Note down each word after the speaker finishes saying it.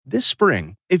This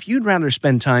spring, if you'd rather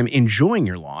spend time enjoying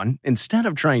your lawn instead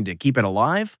of trying to keep it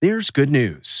alive, there's good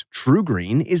news.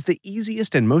 TruGreen is the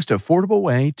easiest and most affordable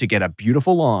way to get a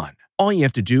beautiful lawn. All you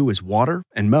have to do is water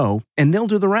and mow, and they'll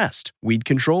do the rest. Weed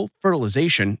control,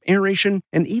 fertilization, aeration,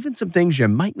 and even some things you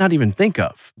might not even think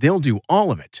of. They'll do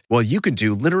all of it, while you can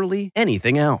do literally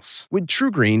anything else. With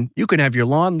TruGreen, you can have your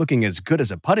lawn looking as good as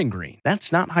a putting green.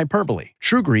 That's not hyperbole.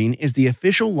 TruGreen is the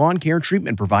official lawn care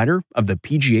treatment provider of the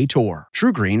PGA Tour.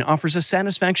 TruGreen offers a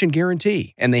satisfaction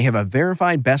guarantee, and they have a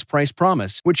verified best price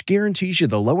promise, which guarantees you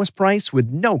the lowest price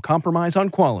with no compromise on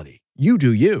quality. You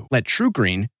do you. Let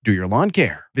TruGreen do your lawn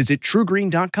care. Visit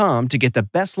TruGreen.com to get the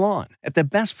best lawn at the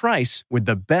best price with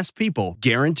the best people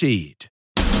guaranteed.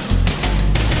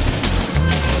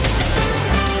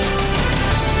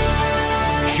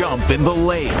 Jump in the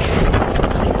lake.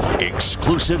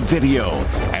 Exclusive video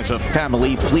as a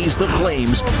family flees the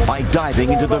flames by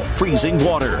diving into the freezing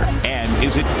water. And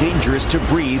is it dangerous to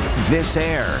breathe this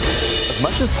air? As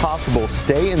much as possible,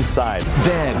 stay inside.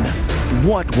 Then,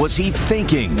 what was he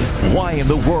thinking? Why in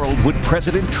the world would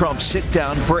President Trump sit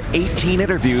down for 18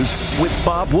 interviews with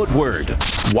Bob Woodward?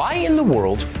 Why in the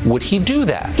world would he do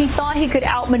that? He thought he could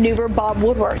outmaneuver Bob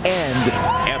Woodward. And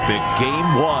epic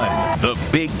game one, the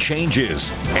big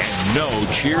changes, and no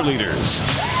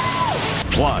cheerleaders.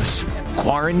 Plus,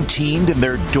 quarantined in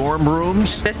their dorm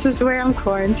rooms? This is where I'm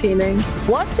quarantining.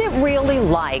 What's it really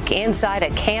like inside a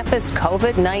campus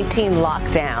COVID-19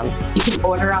 lockdown? You can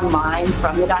order online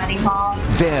from the dining hall.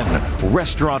 Then,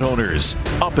 restaurant owners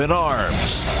up in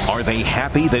arms. Are they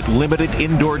happy that limited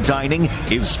indoor dining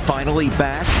is finally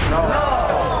back?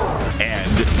 No! And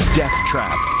Death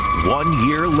Trap, 1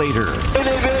 year later.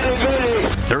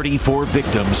 34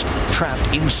 victims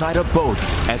trapped inside a boat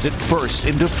as it bursts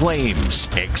into flames.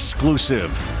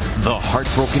 Exclusive. The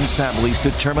heartbroken family's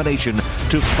determination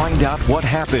to find out what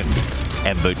happened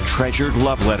and the treasured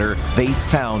love letter they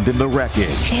found in the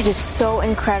wreckage. It is so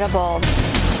incredible.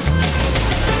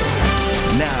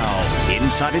 Now,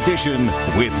 Inside Edition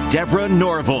with Deborah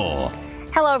Norville.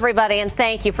 Hello, everybody, and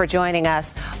thank you for joining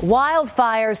us.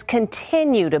 Wildfires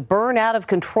continue to burn out of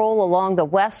control along the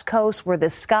West Coast, where the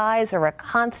skies are a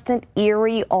constant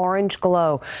eerie orange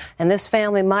glow. And this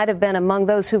family might have been among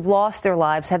those who've lost their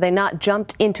lives had they not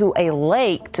jumped into a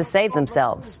lake to save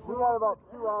themselves.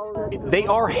 They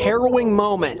are harrowing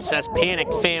moments as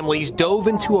panicked families dove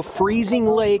into a freezing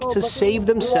lake to save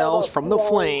themselves from the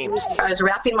flames. I was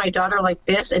wrapping my daughter like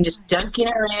this and just dunking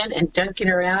her in and dunking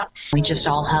her out. We just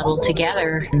all huddled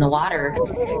together in the water.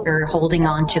 We're holding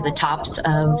on to the tops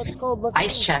of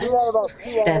ice chests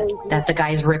that the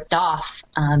guys ripped off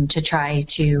to try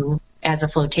to as a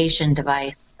flotation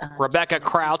device. Rebecca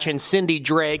Crouch and Cindy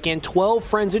Drake and 12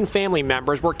 friends and family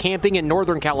members were camping in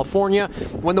Northern California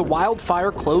when the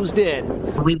wildfire closed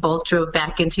in. We both drove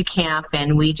back into camp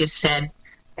and we just said,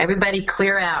 everybody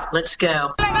clear out, let's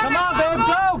go. Come on, babe,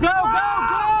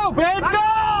 go, babe,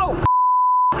 go!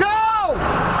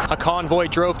 Go! A convoy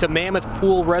drove to Mammoth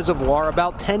Pool Reservoir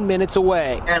about 10 minutes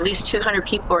away. At least 200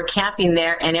 people are camping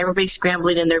there and everybody's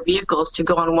scrambling in their vehicles to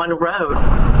go on one road.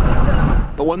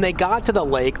 But when they got to the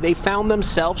lake, they found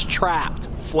themselves trapped.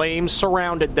 Flames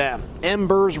surrounded them.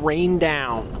 Embers rained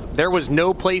down. There was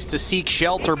no place to seek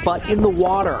shelter but in the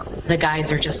water. The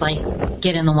guys are just like,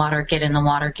 get in the water, get in the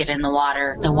water, get in the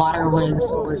water. The water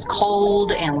was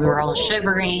cold and we were all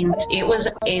shivering. It was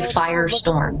a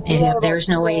firestorm. There's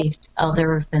no way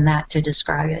other than that to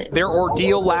describe it. Their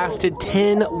ordeal lasted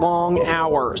 10 long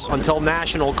hours until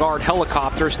National Guard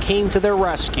helicopters came to their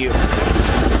rescue.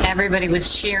 Everybody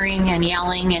was cheering and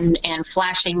yelling and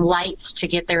flashing lights to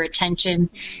get their attention,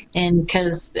 and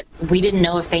because we didn't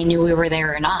know if they knew we were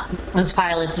there or not. Those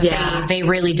pilots, they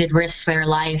really did risk their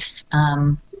life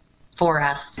for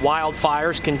us.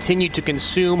 Wildfires continue to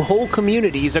consume whole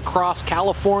communities across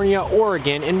California,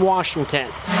 Oregon, and Washington.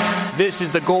 This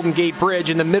is the Golden Gate Bridge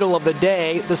in the middle of the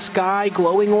day, the sky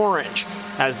glowing orange.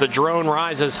 As the drone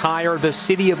rises higher, the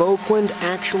city of Oakland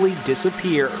actually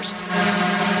disappears.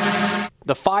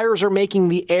 The fires are making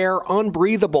the air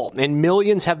unbreathable, and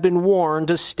millions have been warned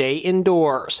to stay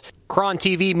indoors. KRON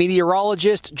TV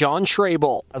meteorologist John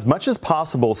Schrabel. As much as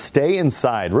possible, stay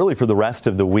inside, really, for the rest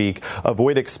of the week.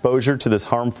 Avoid exposure to this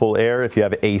harmful air. If you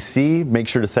have AC, make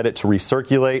sure to set it to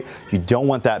recirculate. You don't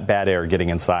want that bad air getting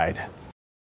inside.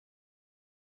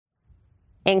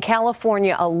 In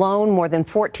California alone, more than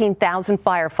 14,000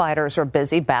 firefighters are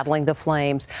busy battling the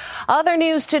flames. Other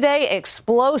news today,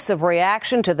 explosive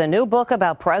reaction to the new book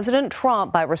about President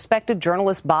Trump by respected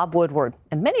journalist Bob Woodward.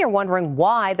 And many are wondering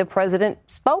why the president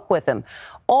spoke with him.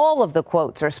 All of the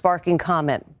quotes are sparking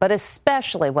comment, but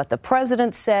especially what the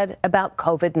president said about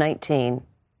COVID-19.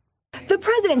 The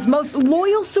president's most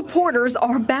loyal supporters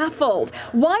are baffled.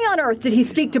 Why on earth did he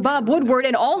speak to Bob Woodward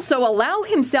and also allow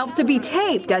himself to be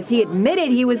taped as he admitted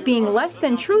he was being less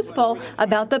than truthful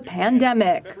about the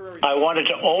pandemic? I wanted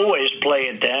to always play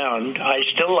it down. I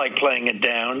still like playing it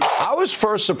down. I was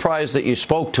first surprised that you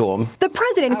spoke to him. The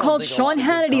president called Sean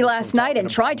Hannity last night and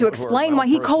tried to explain why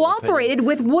he cooperated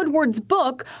with Woodward's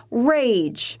book,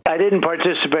 Rage. I didn't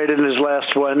participate in his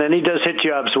last one, and he does hit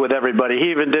jobs with everybody.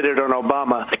 He even did it on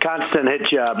Obama, constant hit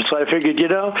jobs. So I figured,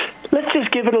 let's just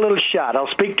give it a little shot. I'll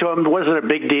speak to him. It wasn't a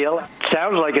big deal.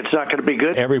 Sounds like it's not going to be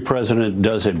good. Every president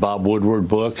does a Bob Woodward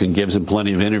book and gives him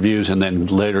plenty of interviews and then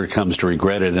later comes to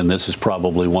regret it, and this is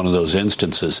probably one of those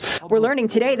instances. We're learning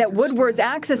today that Woodward's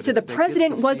access to the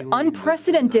president was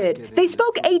unprecedented. They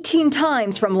spoke 18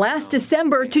 times from last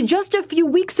December to just a few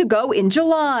weeks ago in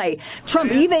July.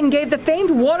 Trump even gave the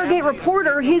famed Watergate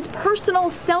reporter his personal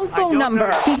cell phone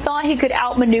number. He thought he could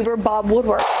outmaneuver Bob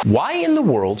Woodward. Why in the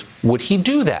world would he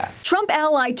do that? Trump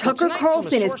ally Tucker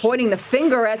Carlson is pointing the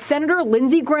finger at Senator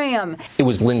Lindsey Graham. It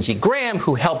was Lindsey Graham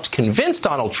who helped convince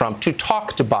Donald Trump to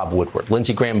talk to Bob Woodward.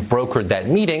 Lindsey Graham brokered that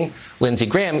meeting. Lindsey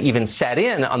Graham even sat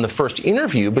in on the first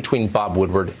interview between Bob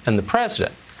Woodward and the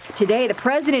president. Today, the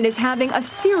president is having a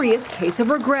serious case of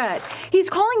regret. He's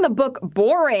calling the book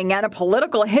boring and a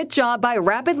political hit job by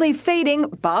rapidly fading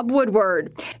Bob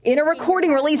Woodward. In a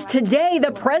recording released today,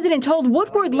 the president told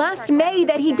Woodward last May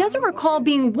that he doesn't recall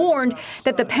being warned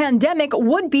that the pandemic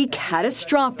would be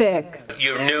catastrophic.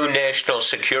 Your new national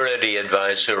security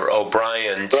advisor,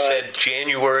 O'Brien, said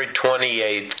January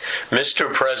 28th,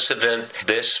 Mr. President,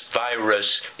 this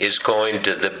virus is going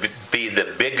to be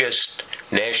the biggest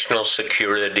national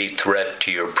security threat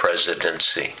to your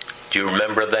presidency. Do you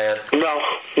remember that? No.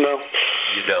 You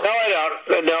don't? No,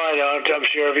 I don't. I'm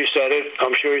sure he said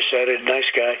it. Nice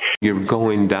guy. You're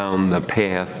going down the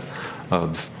path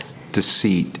of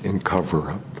deceit and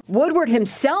cover-up. Woodward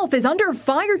himself is under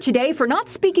fire today for not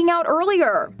speaking out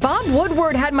earlier. Bob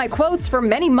Woodward had my quotes for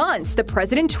many months, the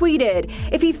president tweeted.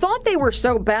 If he thought they were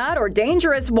so bad or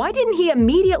dangerous, why didn't he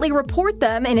immediately report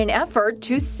them in an effort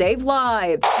to save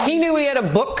lives? He knew he had a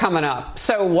book coming up.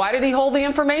 So why did he hold the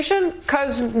information?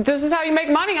 Because this is how you make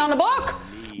money on the book.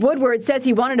 Woodward says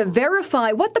he wanted to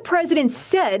verify what the president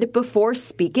said before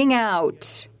speaking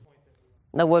out.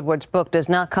 The Woodward's book does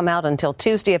not come out until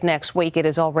Tuesday of next week. It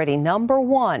is already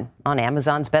 #1 on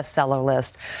Amazon's bestseller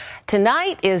list.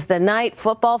 Tonight is the night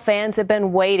football fans have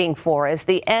been waiting for as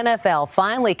the NFL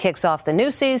finally kicks off the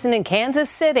new season in Kansas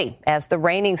City. As the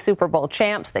reigning Super Bowl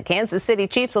champs, the Kansas City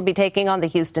Chiefs will be taking on the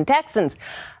Houston Texans.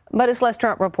 But as Les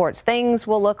Trent reports, things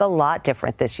will look a lot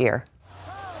different this year.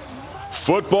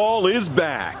 Football is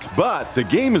back, but the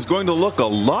game is going to look a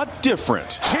lot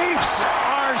different. Chiefs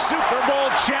are Super Bowl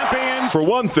champions. For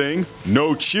one thing,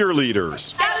 no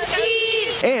cheerleaders.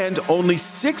 And only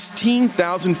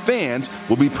 16,000 fans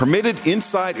will be permitted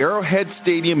inside Arrowhead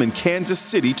Stadium in Kansas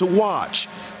City to watch,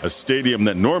 a stadium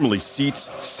that normally seats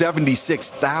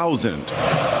 76,000.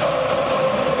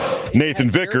 Nathan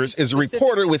Vickers is a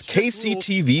reporter with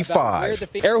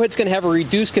KCTV5. Arrowhead's going to have a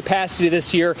reduced capacity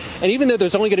this year, and even though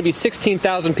there's only going to be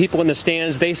 16,000 people in the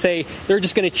stands, they say they're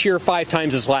just going to cheer 5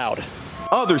 times as loud.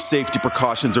 Other safety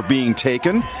precautions are being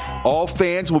taken. All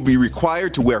fans will be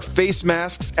required to wear face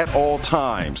masks at all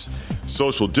times.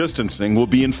 Social distancing will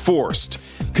be enforced.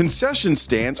 Concession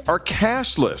stands are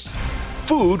cashless.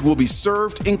 Food will be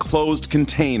served in closed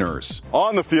containers.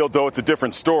 On the field, though, it's a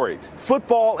different story.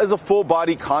 Football is a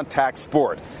full-body contact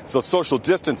sport, so social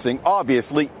distancing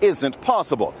obviously isn't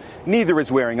possible. Neither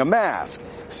is wearing a mask.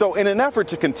 So in an effort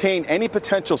to contain any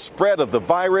potential spread of the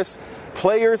virus,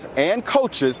 players and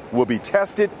coaches will be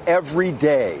tested every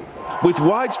day. With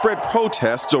widespread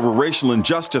protests over racial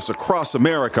injustice across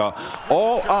America,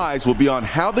 all eyes will be on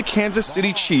how the Kansas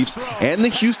City Chiefs and the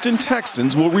Houston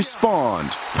Texans will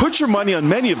respond. Put your money on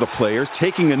many of the players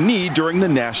taking a knee during the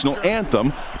national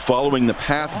anthem, following the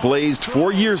path blazed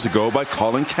 4 years ago by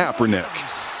Colin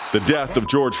Kaepernick. The death of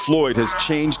George Floyd has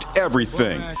changed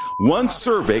everything. One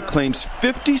survey claims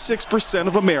 56%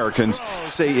 of Americans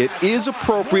say it is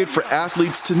appropriate for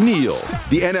athletes to kneel.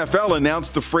 The NFL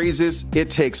announced the phrases, "It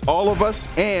takes all of us,"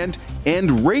 and "End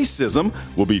racism"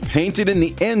 will be painted in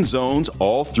the end zones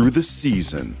all through the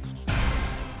season.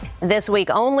 This week,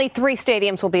 only 3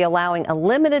 stadiums will be allowing a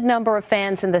limited number of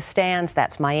fans in the stands.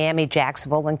 That's Miami,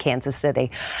 Jacksonville, and Kansas City.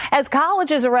 As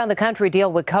colleges around the country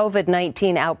deal with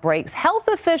COVID-19 outbreaks, health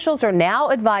officials are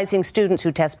now advising students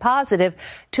who test positive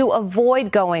to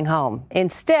avoid going home.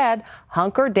 Instead,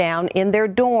 hunker down in their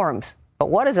dorms. But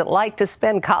what is it like to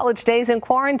spend college days in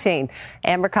quarantine?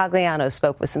 Amber Cagliano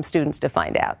spoke with some students to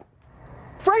find out.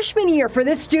 Freshman year for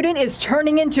this student is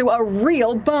turning into a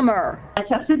real bummer. I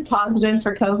tested positive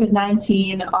for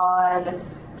COVID-19 on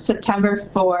September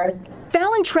 4th.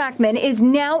 Fallon Trackman is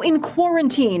now in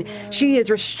quarantine. She is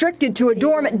restricted to a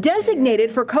dorm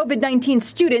designated for COVID-19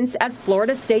 students at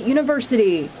Florida State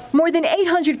University. More than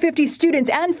 850 students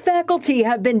and faculty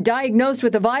have been diagnosed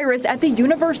with the virus at the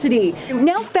university.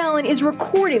 Now Fallon is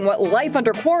recording what life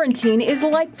under quarantine is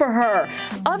like for her.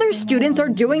 Other students are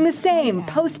doing the same,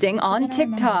 posting on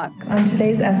TikTok. On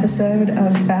today's episode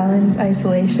of Fallon's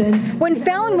Isolation. When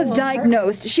Fallon was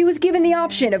diagnosed, she was given the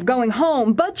option of going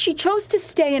home, but she chose to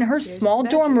stay in her small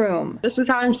dorm room. This is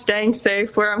how I'm staying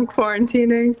safe where I'm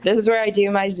quarantining. This is where I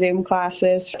do my Zoom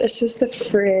classes. This is the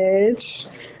fridge.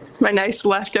 My nice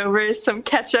leftovers, some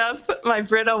ketchup, my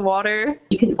Brita water.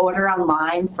 You can order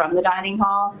online from the dining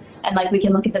hall, and we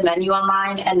can look at the menu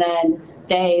online, and then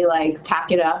they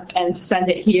pack it up and send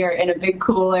it here in a big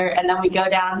cooler, and then we go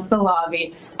down to the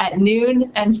lobby at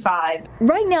noon and 5.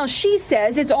 Right now, she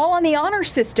says it's all on the honor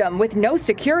system with no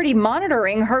security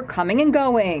monitoring her coming and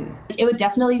going. It would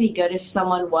definitely be good if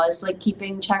someone was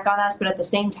keeping check on us, but at the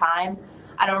same time,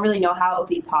 I don't really know how it would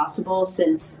be possible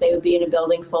since they would be in a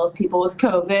building full of people with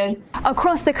COVID.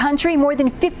 Across the country, more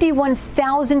than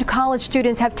 51,000 college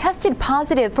students have tested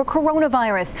positive for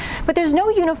coronavirus, but there's no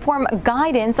uniform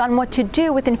guidance on what to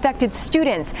do with infected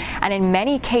students. And in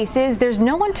many cases, there's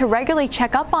no one to regularly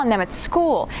check up on them at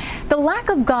school. The lack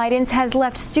of guidance has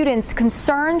left students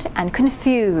concerned and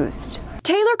confused.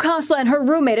 Taylor Kosla and her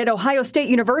roommate at Ohio State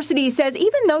University says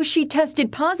even though she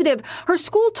tested positive, her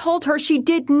school told her she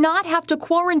did not have to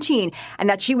quarantine and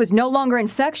that she was no longer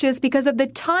infectious because of the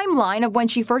timeline of when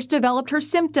she first developed her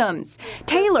symptoms.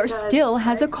 Taylor still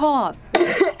has a cough.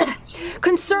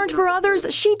 Concerned for others,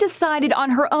 she decided on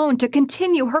her own to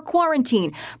continue her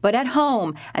quarantine, but at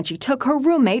home, and she took her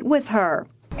roommate with her.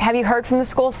 Have you heard from the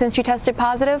school since you tested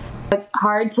positive? It's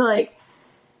hard to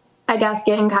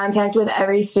get in contact with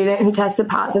every student who tested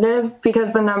positive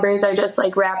because the numbers are just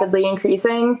rapidly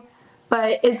increasing.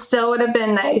 But it still would have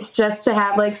been nice just to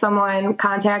have someone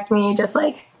contact me just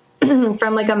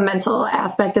from a mental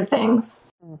aspect of things.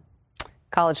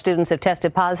 College students have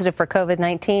tested positive for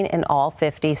COVID-19 in all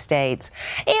 50 states.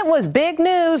 It was big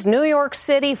news. New York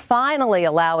City finally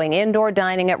allowing indoor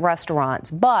dining at restaurants,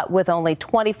 but with only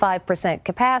 25%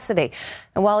 capacity.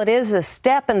 And while it is a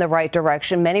step in the right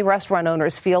direction, many restaurant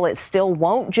owners feel it still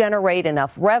won't generate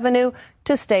enough revenue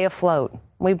to stay afloat.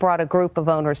 We brought a group of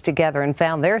owners together and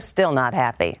found they're still not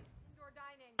happy.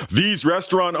 These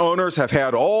restaurant owners have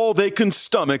had all they can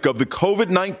stomach of the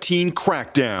COVID-19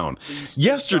 crackdown.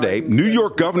 Yesterday, New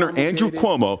York Governor Andrew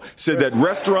Cuomo said that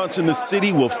restaurants in the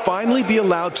city will finally be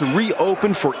allowed to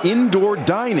reopen for indoor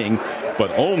dining, but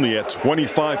only at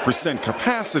 25%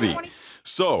 capacity.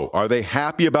 So, are they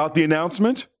happy about the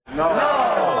announcement? No!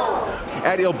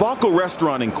 At Il Bacco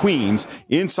restaurant in Queens,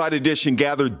 Inside Edition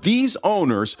gathered these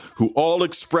owners who all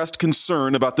expressed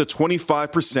concern about the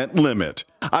 25% limit.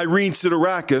 Irene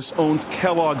Sidorakis owns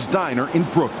Kellogg's Diner in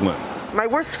Brooklyn. My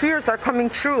worst fears are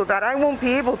coming true, that I won't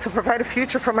be able to provide a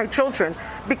future for my children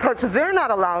because they're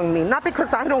not allowing me, not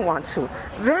because I don't want to.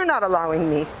 They're not allowing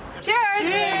me.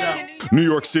 Cheers! New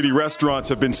York City restaurants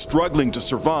have been struggling to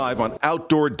survive on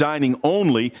outdoor dining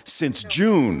only since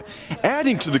June.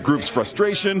 Adding to the group's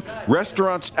frustration,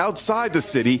 restaurants outside the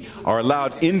city are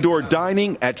allowed indoor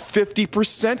dining at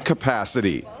 50%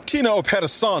 capacity. Tina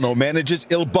Opetasano manages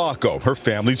Il Bacco, her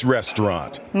family's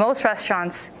restaurant. Most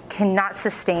restaurants cannot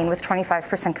sustain with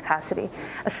 25% capacity,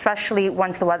 especially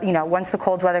once the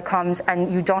cold weather comes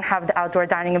and you don't have the outdoor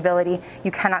dining ability,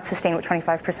 you cannot sustain with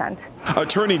 25%.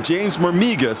 Attorney James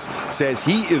Marmigas says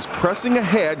he is pressing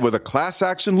ahead with a class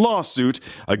action lawsuit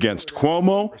against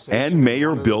Cuomo and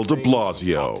Mayor Bill de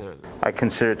Blasio. I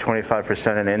consider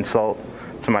 25% an insult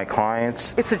to my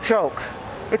clients. It's a joke.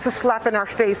 It's a slap in our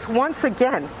face once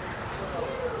again.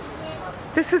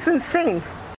 This is insane.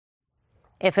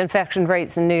 If infection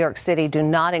rates in New York City do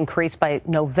not increase by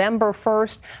November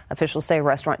 1st, officials say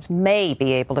restaurants may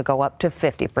be able to go up to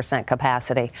 50%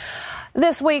 capacity.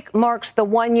 This week marks the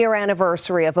one-year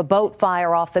anniversary of a boat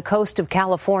fire off the coast of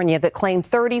California that claimed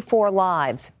 34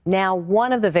 lives. Now,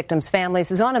 one of the victims' families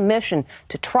is on a mission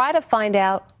to try to find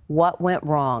out what went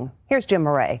wrong. Here's Jim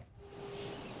Murray.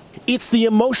 It's the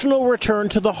emotional return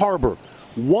to the harbor,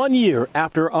 1 year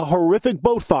after a horrific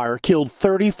boat fire killed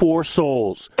 34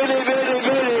 souls.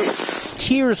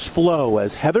 Tears flow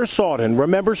as Heather Sawden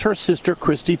remembers her sister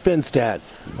Christy Finstad,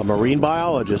 a marine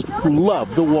biologist who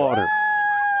loved the water.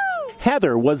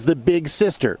 Heather was the big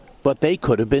sister, but they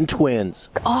could have been twins.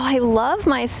 Oh, I love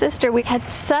my sister. We had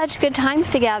such good times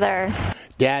together.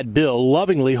 Dad Bill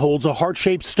lovingly holds a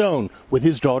heart-shaped stone with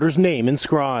his daughter's name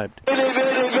inscribed.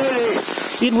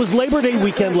 It was Labor Day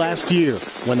weekend last year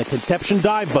when the Conception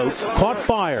dive boat caught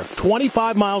fire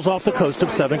 25 miles off the coast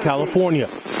of Southern California.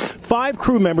 5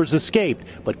 crew members escaped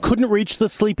but couldn't reach the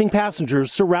sleeping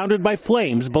passengers surrounded by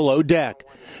flames below deck.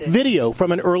 Video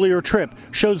from an earlier trip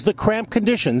shows the cramped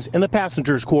conditions in the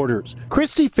passengers' quarters.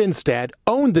 Christy Finstad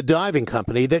owned the diving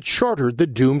company that chartered the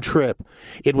doomed trip.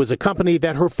 It was a company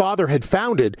that her father had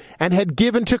founded and had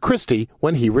given to Christy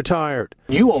when he retired.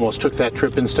 You almost took that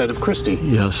trip instead of Christy.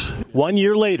 Yes. 1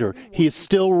 year later, he is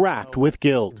still racked with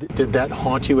guilt. Did that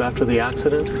haunt you after the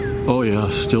accident? Oh yeah,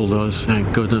 still does.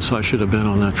 Thank goodness I should have been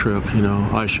on that trip. You know,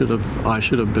 I should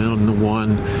have been the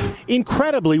one.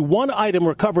 Incredibly, one item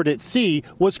recovered at sea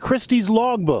was Christy's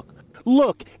logbook.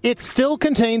 Look, it still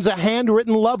contains a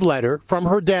handwritten love letter from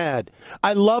her dad.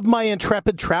 I love my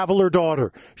intrepid traveler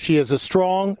daughter. She is a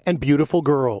strong and beautiful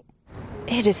girl.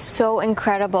 It is so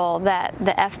incredible that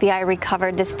the FBI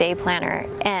recovered this day planner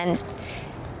and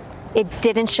it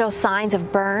didn't show signs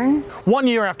of burn. 1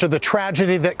 year after the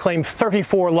tragedy that claimed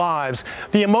 34 lives,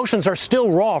 the emotions are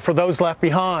still raw for those left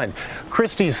behind.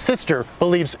 Christy's sister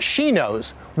believes she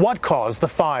knows what caused the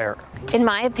fire. In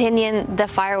my opinion, the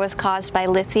fire was caused by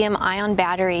lithium-ion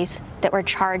batteries that were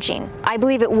charging. I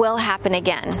believe it will happen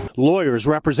again. Lawyers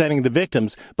representing the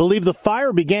victims believe the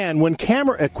fire began when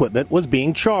camera equipment was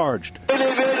being charged.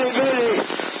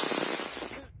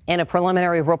 In a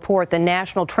preliminary report, the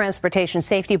National Transportation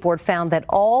Safety Board found that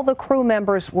all the crew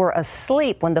members were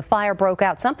asleep when the fire broke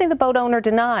out, something the boat owner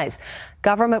denies.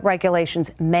 Government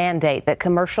regulations mandate that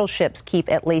commercial ships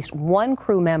keep at least one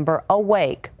crew member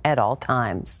awake at all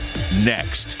times.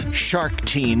 Next, Shark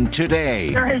Team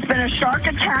Today. There has been a shark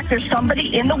attack. There's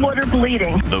somebody in the water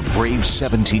bleeding. The brave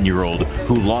 17-year-old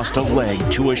who lost a leg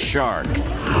to a shark.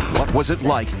 What was it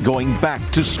like going back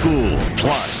to school?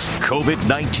 Plus,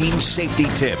 COVID-19 safety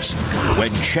tips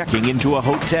when checking into a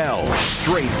hotel.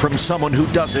 Straight from someone who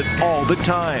does it all the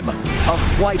time, a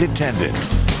flight attendant.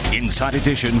 Inside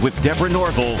Edition with Deborah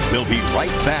Norville. We'll be right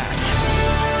back.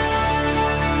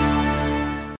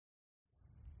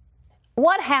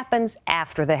 What happens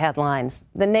after the headlines?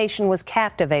 The nation was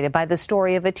captivated by the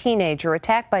story of a teenager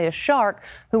attacked by a shark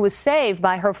who was saved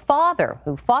by her father,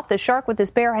 who fought the shark with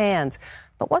his bare hands.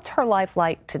 But what's her life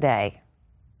like today?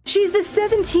 She's the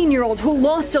 17-year-old who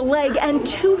lost a leg and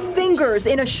 2 fingers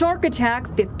in a shark attack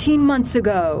 15 months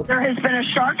ago. There has been a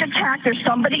shark attack. There's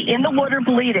somebody in the water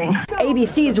bleeding.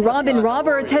 ABC's Robin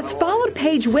Roberts has followed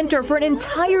Paige Winter for an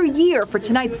entire year for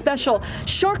tonight's special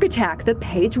Shark Attack, the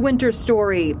Paige Winter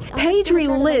story. Paige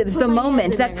relives the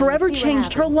moment that forever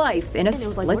changed her life in a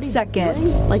split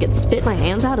second. Like, it spit my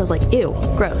hands out. I was like, ew,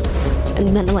 gross.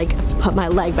 And then, like, put my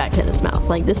leg back in its mouth.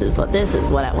 Like, this is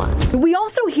what I want. We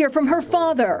also hear from her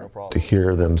father. To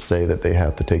hear them say that they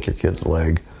have to take your kid's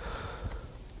leg,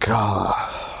 God.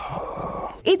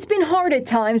 It's been hard at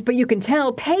times, but you can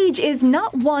tell Paige is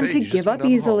not one to give up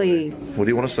easily. What do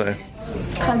you want to say?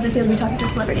 Positively talking to a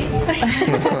celebrity.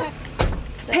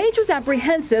 Paige was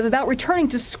apprehensive about returning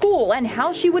to school and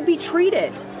how she would be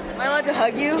treated. Am I allowed to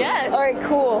hug you? Yes. All right,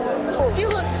 cool. You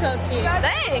look so cute.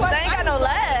 Thanks. I ain't got no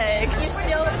leg. You're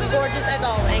still as gorgeous as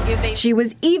always. Thank you, baby. She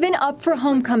was even up for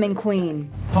homecoming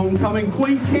queen. Homecoming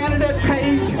queen candidate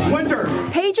Paige Winter.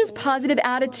 Paige's positive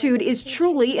attitude is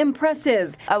truly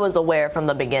impressive. I was aware from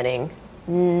the beginning,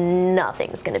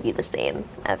 nothing's going to be the same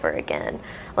ever again.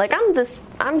 Like,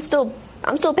 I'm still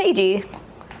Paigey,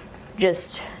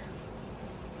 just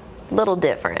a little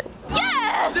different.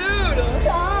 Yes! Dude!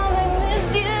 Tom, I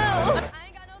missed you!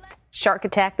 Shark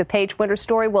Attack, the Paige Winter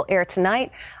story, will air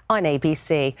tonight on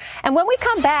ABC. And when we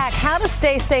come back, how to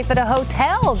stay safe at a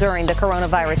hotel during the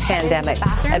coronavirus pandemic.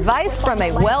 Advice from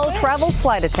a well-traveled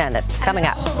flight attendant coming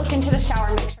up. Look into the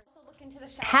shower. Make sure.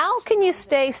 How can you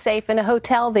stay safe in a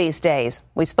hotel these days?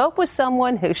 We spoke with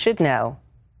someone who should know.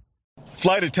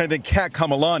 Flight attendant Kat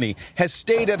Kamalani has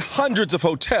stayed at hundreds of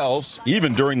hotels,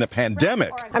 even during the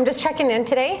pandemic. I'm just checking in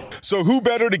today. So who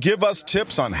better to give us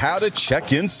tips on how to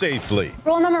check in safely?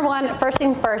 Rule number 1, first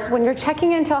thing first, when you're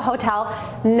checking into a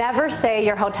hotel, never say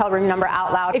your hotel room number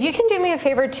out loud. If you can do me a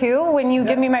favor too, when you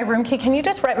give me my room key, can you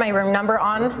just write my room number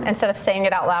on instead of saying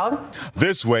it out loud?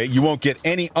 This way, you won't get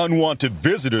any unwanted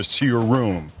visitors to your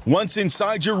room. Once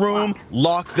inside your room,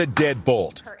 lock the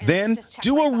deadbolt. Then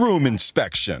do a room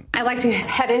inspection. I like to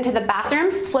head into the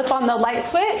bathroom, flip on the light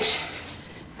switch,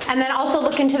 and then also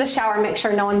look into the shower, make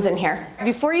sure no one's in here.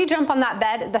 Before you jump on that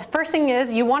bed, the first thing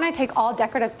is you want to take all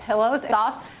decorative pillows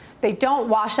off They don't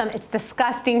wash them. It's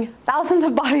disgusting. Thousands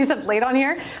of bodies have laid on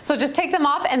here. So just take them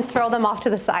off and throw them off to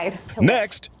the side.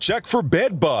 Next, check for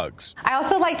bed bugs. I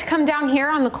also like to come down here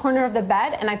on the corner of the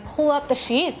bed and I pull up the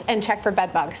sheets and check for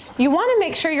bed bugs. You want to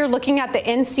make sure you're looking at the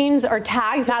inseams or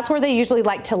tags. That's where they usually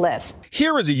like to live.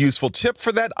 Here is a useful tip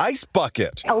for that ice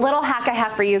bucket. A little hack I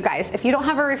have for you guys. If you don't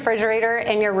have a refrigerator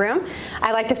in your room,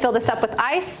 I like to fill this up with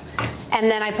ice and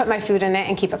then I put my food in it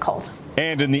and keep it cold.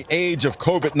 And in the age of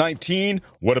COVID-19,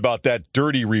 what about that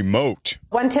dirty remote?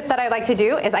 One tip that I like to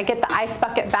do is I get the ice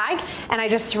bucket bag and I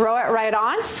just throw it right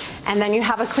on, and then you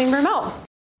have a clean remote.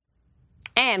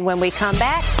 And when we come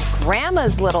back,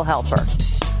 Grandma's little helper.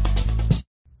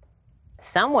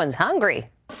 Someone's hungry.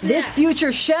 This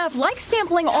future chef likes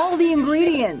sampling all the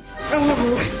ingredients.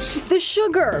 The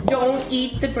sugar. Don't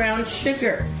eat the brown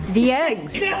sugar. The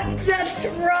eggs. That's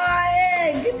raw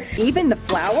egg. Even the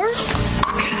flour.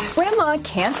 Grandma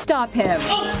can't stop him.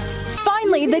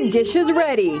 Finally, the dish is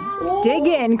ready. Dig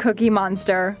in, Cookie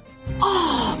Monster.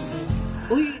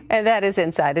 And that is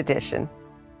Inside Edition.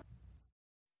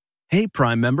 Hey,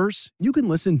 Prime members, you can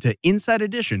listen to Inside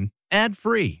Edition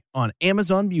ad-free on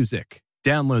Amazon Music.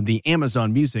 Download the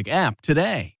Amazon Music app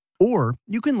today. Or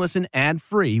you can listen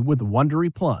ad-free with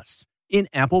Wondery Plus in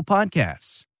Apple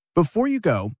Podcasts. Before you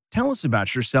go, tell us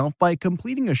about yourself by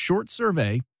completing a short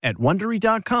survey at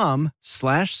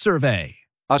Wondery.com/survey.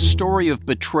 A story of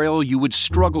betrayal you would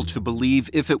struggle to believe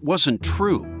if it wasn't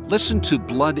true. Listen to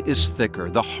Blood is Thicker,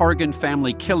 the Hargan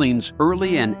family killings,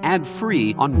 early and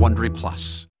ad-free on Wondery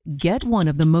Plus. Get one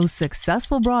of the most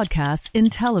successful broadcasts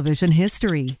in television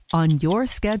history on your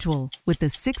schedule with the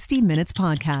 60 Minutes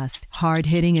podcast.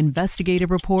 Hard-hitting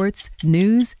investigative reports,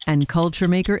 news, and culture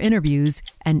maker interviews,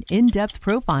 and in-depth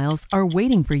profiles are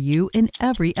waiting for you in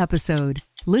every episode.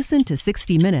 Listen to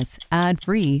 60 Minutes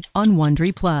ad-free on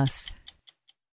Wondery Plus.